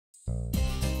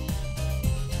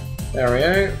There we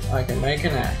go. I can make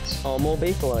an axe. Oh, more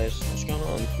beefaloes. What's going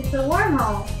on? It's a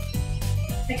wormhole.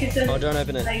 Like it's a, Oh, don't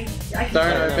open it. like, I can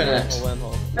Don't put open it.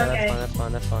 Wormhole. No, Okay.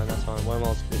 that's fine.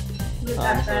 Wormhole's good. Is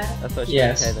I that bad? thought you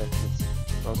Yes. were okay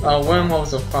then. Oh,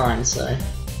 wormholes are fine, so.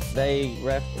 They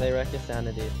wreck your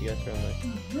sanity if you go through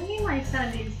them. Look at my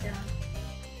sanity's down.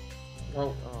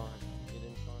 Well, Oh, you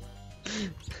didn't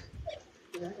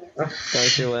try that. Going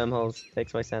through wormholes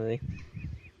takes my sanity.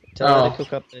 Tell her to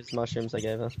cook up those mushrooms I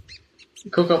gave her.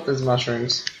 cook up those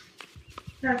mushrooms.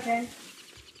 Okay.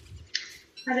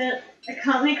 I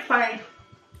can't make fire.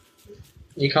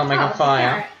 You can't make a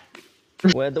fire.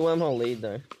 Where'd the wormhole lead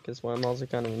though? Because wormholes are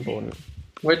kind of important.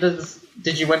 Where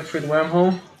did you went through the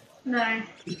wormhole? No.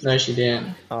 No, she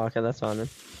didn't. Oh, okay, that's fine then.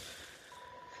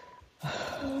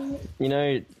 You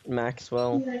know,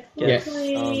 Maxwell gets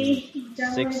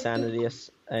 6 sanity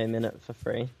a minute for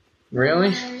free.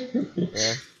 Really?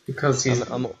 Yeah. Because he's.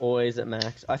 I'm always at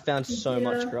max. I found so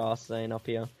much grass Zane up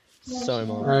here. So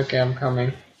much. Okay, I'm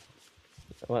coming.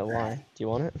 Wait, why? Do you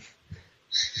want it?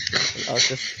 I was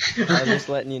just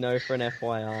letting you know for an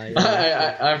FYI. You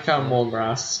know, I found more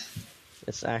grass.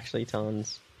 it's actually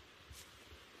tons.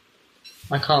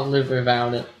 I can't live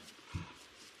without it.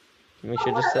 We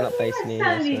should just set up base near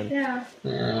us then.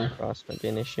 Yeah. Grass won't be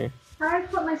an issue. How do I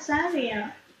put my sanity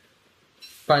out?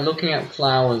 By looking at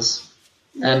flowers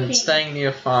and staying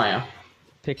near fire.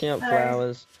 Picking up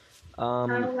flowers. How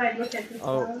do I look at the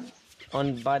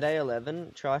flowers? By day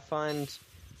 11, try find.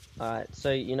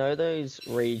 So you know those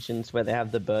regions where they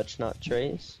have the birch nut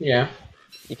trees? Yeah.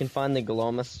 You can find the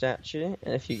Glomma statue,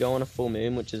 and if you go on a full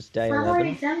moon, which is day How do I 11,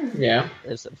 examine? Yeah.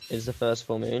 is the first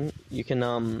full moon, you can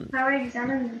How do I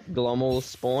examine? Glomma will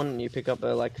spawn, and you pick up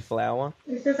a flower.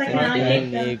 It's just like And an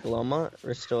being near idea. Glomma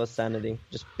restores sanity,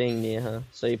 just being near her.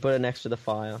 So you put it next to the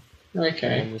fire,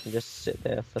 Okay. and you can just sit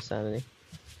there for sanity.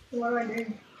 What do I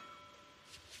do?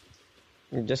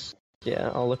 You just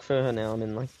I'll look for her now. I'm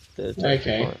in the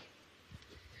Okay. part.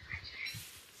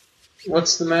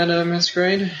 What's the matter,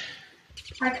 Masquerade?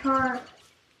 I can't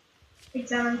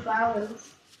examine flowers.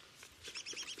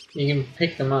 You can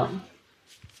pick them up.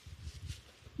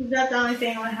 That's the only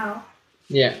thing I have.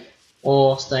 Yeah.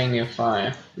 Or staying near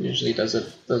fire usually does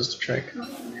the trick.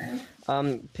 Oh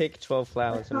no. Pick 12 I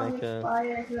flowers and can't make make a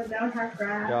fire because I don't have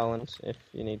grass. garland if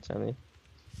you need sanity.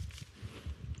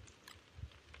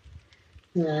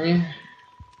 Okay.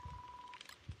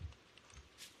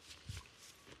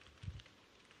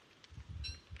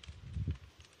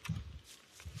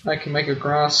 I can make a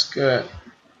grass skirt.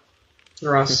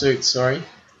 Grass suit, sorry.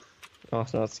 Oh,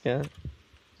 it's not scared.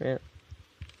 Yeah.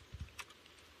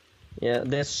 Yeah,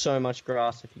 there's so much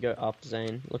grass if you go up,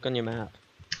 Zane. Look on your map.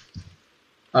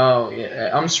 Oh yeah,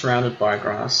 I'm surrounded by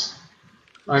grass.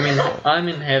 I'm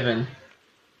in heaven.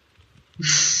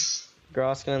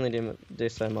 Grass can only do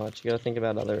so much. You gotta think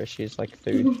about other issues like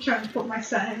food. I'm trying to put my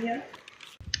sanity out.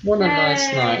 What a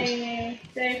nice night. Yay!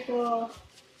 Day 4.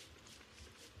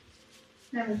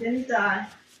 Never didn't die.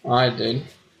 I did.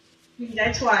 You can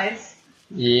die twice.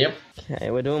 Yep. Okay,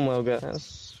 we're doing well,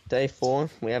 guys. Day 4.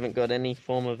 We haven't got any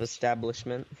form of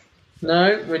establishment.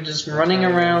 No, we're just running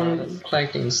around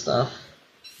collecting stuff.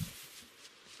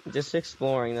 Just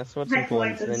exploring. That's what's I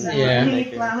important. collected so Then Yeah. many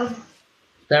make flowers.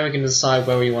 Then we can decide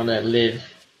where we want to live.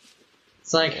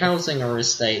 It's like housing or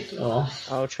estate, or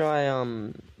I'll try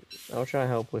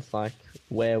help with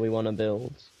where we want to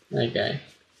build. okay.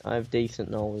 I have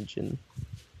decent knowledge in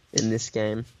this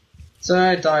game. So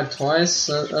I died twice.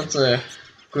 So that's a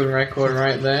good record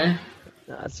right there.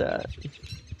 That's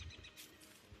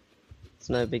it's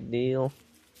no big deal.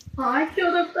 Oh, I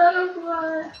killed a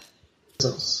butterfly.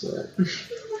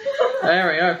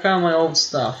 There we go. I found my old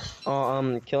stuff.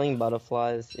 Oh, killing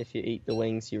butterflies. If you eat the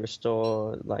wings, you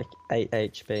restore 8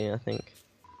 HP, I think.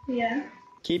 Yeah.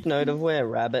 Keep note of where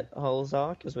rabbit holes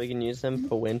are, because we can use them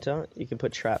for winter. You can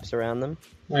put traps around them.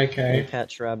 Okay. And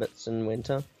catch rabbits in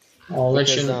winter. I'll let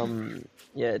Because, you know.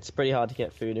 yeah, it's pretty hard to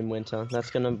get food in winter. That's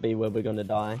gonna be where we're gonna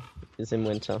die, is in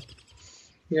winter.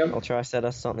 Yep. I'll try set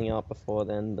us something up before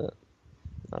then, but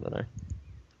I don't know.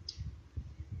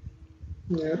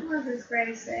 Yep. What does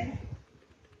Grace say?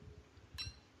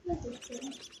 What does it say?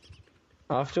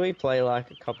 After we play a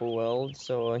couple worlds,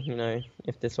 or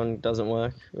if this one doesn't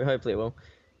work, hopefully it will.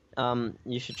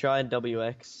 You should try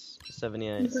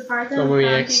WX78. It's a part of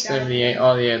WX78.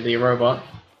 Oh yeah, the robot.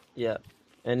 Yeah,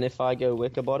 and if I go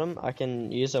Wicker Bottom, I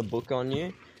can use a book on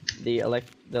you, the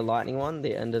lightning one,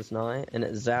 the Ender's Knife, and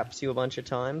it zaps you a bunch of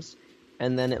times,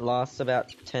 and then it lasts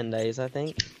about 10 days, I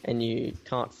think, and you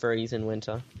can't freeze in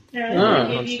winter. Yeah, Oh.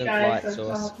 give you Constant guys light a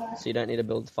source, power so you don't need to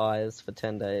build fires for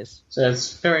 10 days. So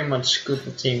it's very much good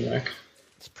for teamwork.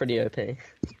 It's pretty OP.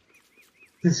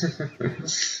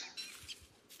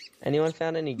 Anyone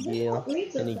found any gear? What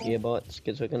weeds are Any there? gear bots?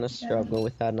 Because we're gonna struggle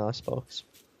without an icebox.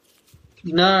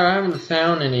 No, I haven't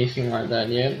found anything like that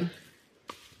yet.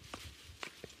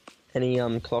 Any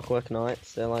clockwork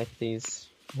knights? They're like these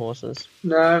horses.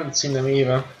 No, I haven't seen them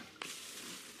either.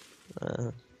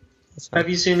 That's Have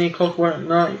you seen any Clockwork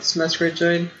Knights, Masquerade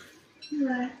Jade?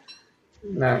 No.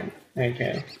 No.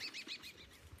 Okay.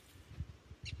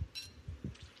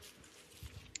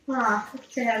 Ah,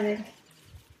 it's too heavy.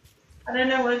 I don't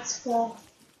know what it's for.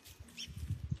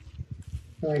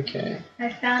 Okay. I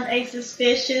found a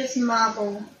suspicious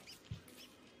marble.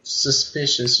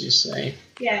 Suspicious, you say?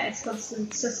 Yeah, it's called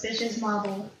suspicious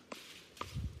marble.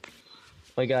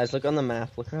 Wait, guys, look on the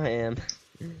map. Look where I am.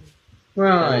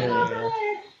 Right. Oh,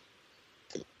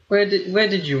 Where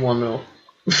did you wander?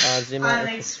 Zoom out.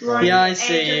 I'm exploring Yeah, I the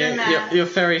see edge you. of the map. You're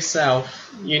very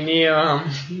south. You're near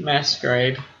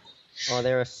Masquerade. Oh,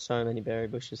 there are so many berry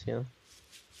bushes here.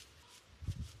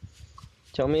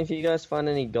 Tell me if you guys find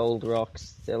any gold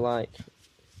rocks. They're like...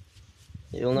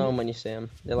 You'll know them when you see them.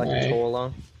 They're like Right.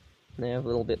 taller. And they have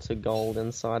little bits of gold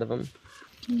inside of them.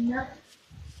 Nope.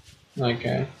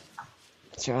 Okay.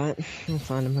 That's right. We'll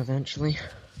find them eventually.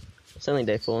 It's only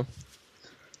day 4.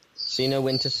 So you know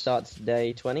winter starts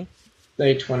day 20?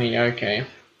 Day 20, okay.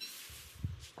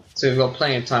 So we've got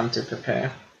plenty of time to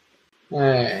prepare.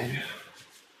 Hey.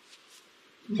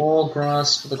 More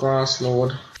grass for the grass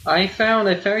lord. I found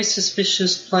a very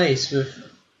suspicious place with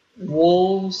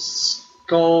walls,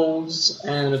 skulls,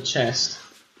 and a chest.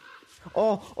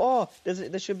 Oh!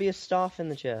 There should be a staff in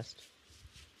the chest.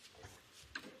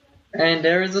 And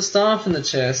there is a staff in the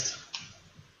chest.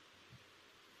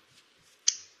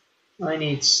 I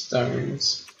need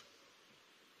stones.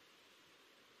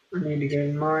 I need to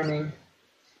go mining.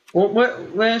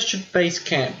 Where should base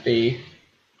camp be?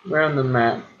 Where on the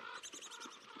map?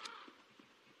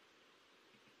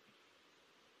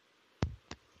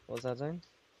 What was that saying?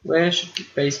 Where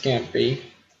should base camp be?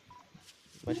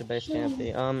 Where should base camp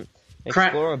be? Crap.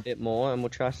 Explore a bit more and we'll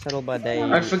try to settle by day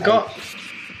I forgot. 8.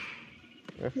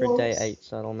 We're for day 8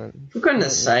 settlement. For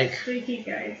goodness sake. Freaky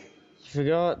guys.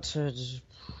 Forgot to just...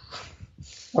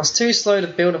 I was too slow to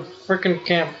build a frickin'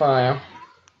 campfire.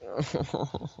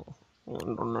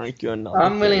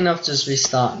 I'm willing enough to just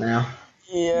restart now.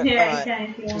 Yeah, Yeah, alright. you can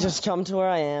if you want. Just come to where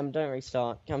I am, don't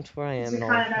restart. Come to where I am We and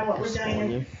kinda I'll know what we're respawn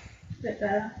doing. you. A bit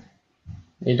better.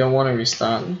 You don't want to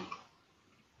restart.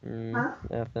 Huh?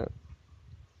 Yeah, but...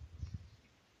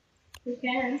 We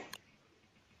can.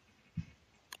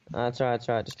 That's alright,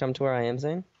 just come to where I am,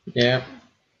 Zane. Yeah.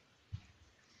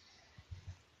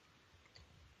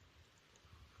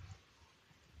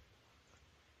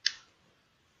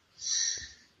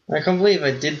 I can't believe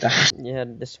I did that. You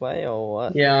headed this way or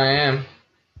what? Yeah, I am.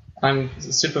 I'm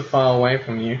super far away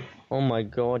from you. Oh my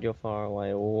god, you're far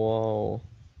away. Whoa.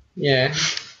 Yeah.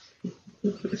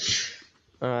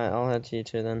 Alright, I'll head to you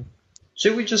two then.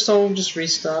 Should we just all just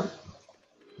restart?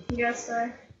 Yes,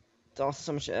 sir. Oh,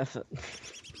 so much effort.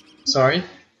 Sorry?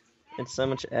 It's so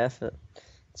much effort.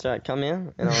 It's alright, come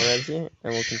here and I'll res you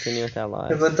and we'll continue with our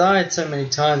lives. Because I died so many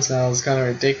times now, it's kind of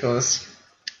ridiculous.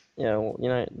 Yeah, well, you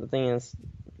know, the thing is,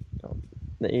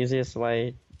 the easiest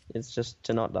way is just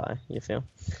to not die, you feel?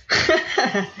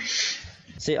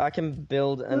 See, I can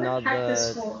build What the heck another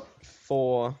is for?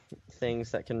 4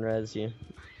 things that can res you,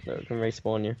 that can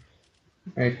respawn you.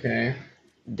 Okay.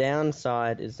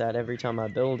 Downside is that every time I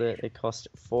build it, it costs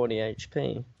 40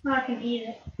 HP. Oh, I can eat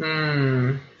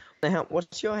it. Now,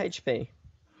 what's your HP?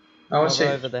 I would Hover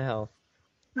say over the health.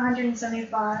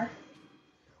 175.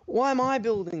 Why am I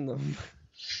building them?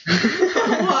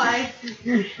 Why?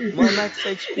 My max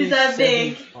HP Is that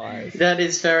big? 75. that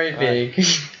is very big.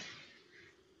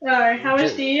 Alright, how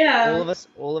much do you have?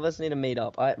 All of us need to meet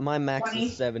up. My max 20.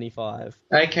 is 75.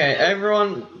 Okay,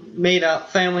 everyone meet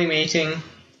up, family meeting.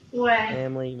 Where?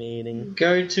 Family meeting.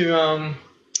 Go to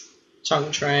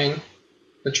Chunk Train.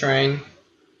 The train.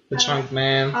 The Chunk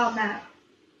Man. Oh, map.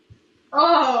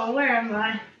 Oh, where am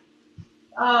I?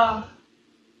 Oh.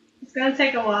 It's gonna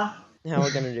take a while. How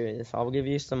we're gonna do this? I'll give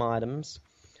you some items,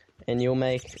 and you'll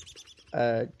make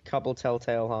a couple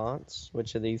telltale hearts,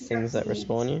 which are these things that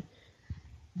respawn you.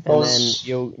 And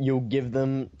then you'll give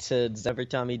them to every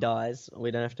time he dies.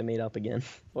 We don't have to meet up again.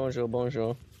 Bonjour.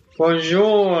 Bonjour,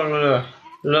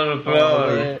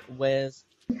 Where's?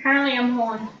 Apparently I'm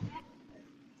horned.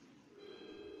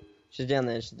 She's down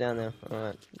there.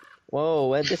 Alright. Whoa,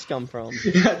 where'd this come from?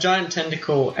 A giant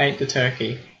tentacle ate the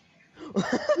turkey.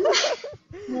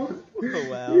 Oh,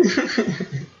 wow.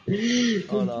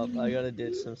 Hold up, I gotta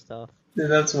ditch some stuff.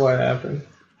 That's what happened.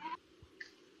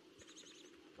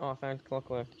 Oh, I found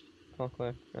clockwork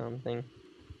thing.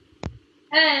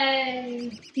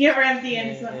 Hey! You're empty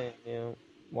inside. Yeah.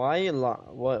 Why are you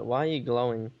why are you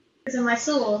glowing? It's in my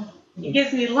sword. It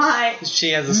gives me light. She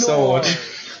has a sword.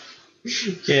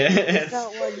 Is Yes.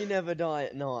 that why you never die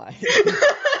at night?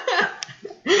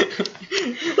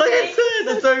 Like I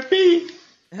said, it's OP.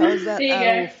 How's that There you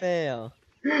at all go. fair?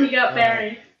 You got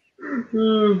buried.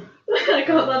 I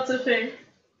got lots of food.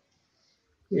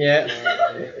 Yeah,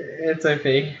 it's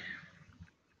OP.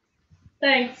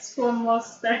 Thanks for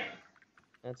monster.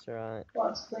 That's alright.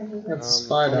 That's I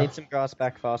spider. need some grass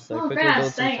back fast though. Oh, Quickly grass,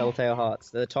 build some thanks. telltale hearts.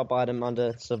 The top item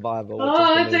under survival. Which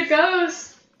Oh, is it's the a noose.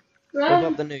 ghost! Whip Run!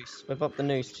 up the noose. Whip up the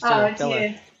noose. Just Oh, it's tell her.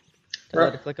 you. Tell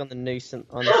her to click on the noose and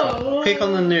on the side. Oh, Pick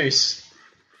on the noose.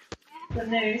 the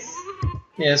noose.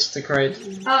 Yes, to create.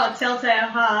 Oh, telltale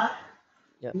heart.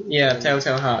 Yep. Yeah,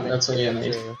 telltale heart. That's what you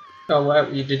need. Oh, wow,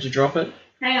 did you drop it?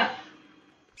 Hang on.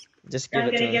 Just give I'm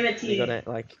it to gonna him. give it to you. gotta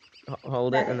like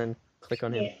hold it and then click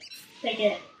on him. Here. Take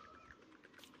it.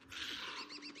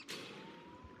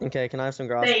 Okay, can I have some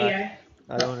grass There you back?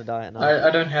 go. I don't want to die at night.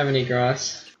 I don't have any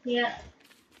grass. Yeah.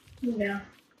 Here you go.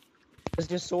 Does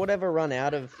your sword ever run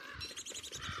out of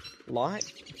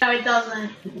light? No, it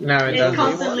doesn't. No, it It's doesn't.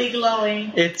 constantly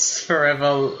glowing. It's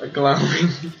forever glowing.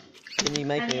 Can you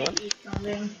make I me need one? to eat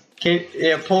something.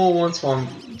 Yeah, Paul wants one.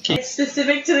 It's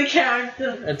specific to the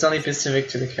character. It's only specific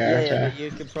to the Yeah, character. but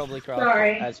you could probably craft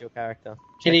Sorry. it as your character.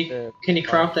 Can Check you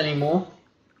craft any more?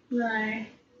 No.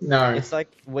 No. It's like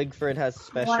Wigford has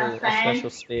Want a a fang?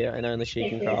 special spear and only she Take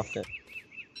can this. craft it.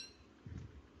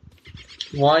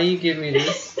 Why you give me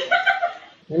this?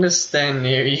 I'm gonna stand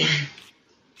near you.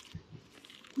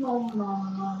 No.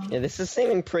 Yeah, this is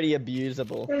seeming pretty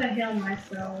abusable. I'm gonna heal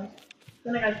myself.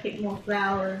 Then I gotta pick more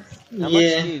flowers. How much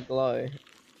do you glow?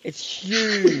 It's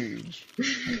huge.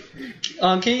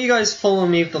 Can you guys follow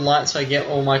me with the light so I get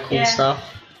all my cool Yeah. stuff?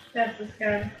 Let's just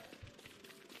go.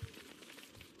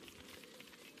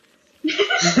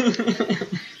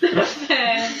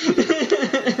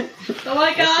 Oh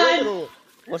my god!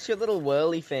 What's your little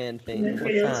whirly fan thing?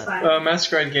 What's that?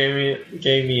 Masquerade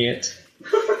gave me it.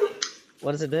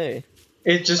 What does it do?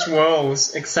 It just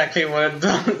whirls exactly what it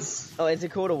does. Oh, is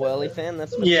it called a whirly fan?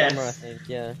 That's for Yes. summer, I think.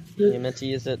 Yeah, you're meant to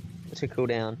use it to cool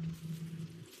down.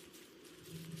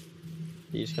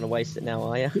 You're just gonna waste it now,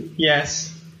 are you?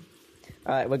 Yes.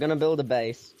 Alright, we're gonna build a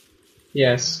base.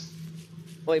 Yes.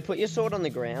 Wait, put your sword on the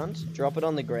ground. Drop it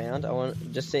on the ground. I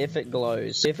want just see if it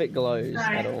glows. See if it glows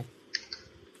at all.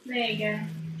 There you go.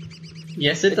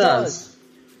 Yes, it It does.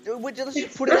 Dude, we'll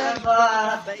just put it out of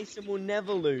Forever. the base and we'll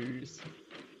never lose.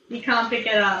 You can't pick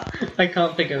it up. I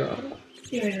can't pick it up.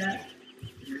 Give me that.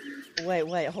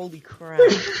 Wait, holy crap.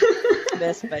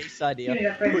 Best base idea.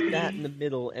 Yeah, Put that in the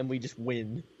middle and we just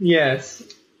win. Yes.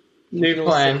 We New can all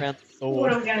sit plan. around the What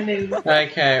are sword. we gonna do?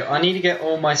 Okay, I need to get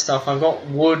all my stuff. I've got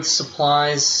wood,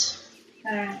 supplies,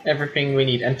 Alright. everything we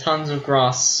need, and tons of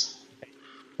grass.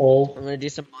 All. I'm gonna do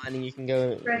some mining. You can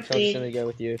go. Ready. Chelsea's gonna go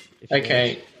with you. if you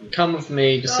Okay, come with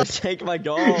me. want. Just Take my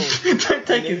gold. don't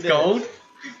take I his need gold.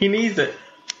 He needs it.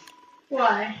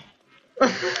 Why?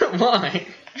 Why?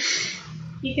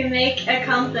 You can make a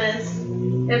compass.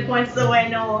 It points the way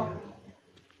north.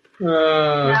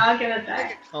 Now I'll give it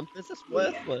back. Compass is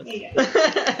worthless. Here you go.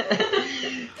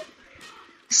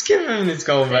 Just give him his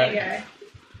gold There you back. go.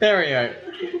 There we go.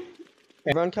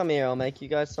 Everyone, come here. I'll make you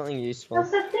guys something useful.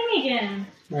 What's that thing again?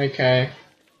 Okay.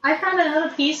 I found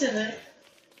another piece of it.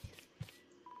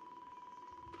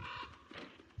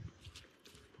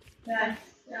 Yes.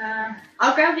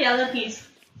 I'll grab the other piece.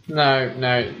 No,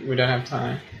 we don't have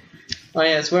time. Oh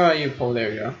yes, where are you, Paul? There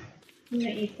we go. I'm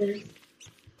gonna eat this.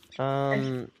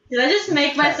 Did Did I just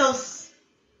make myself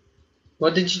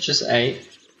What did you just eat?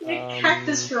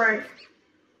 cactus fruit?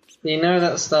 You know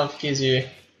that stuff gives you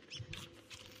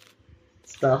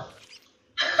stuff.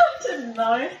 I didn't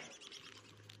know.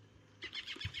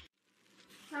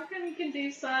 How come you can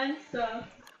do science stuff?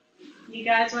 You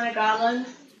guys want a garland?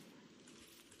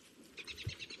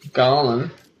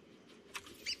 Garland.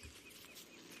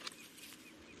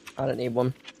 I don't need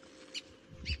one.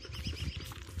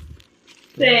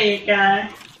 There you go.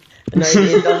 No,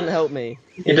 it doesn't help me.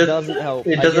 It does- doesn't help.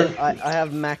 it doesn't- I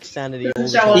have max sanity all the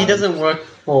Doesn't show time. up. He doesn't work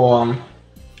for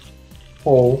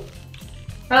Paul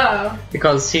Oh.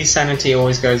 because his sanity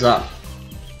always goes up.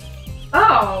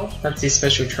 Oh. That's his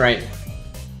special trait.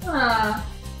 Ah.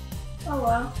 Oh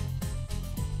well.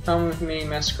 Come with me,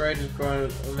 Masquerade. We've got an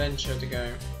adventure to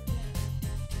go.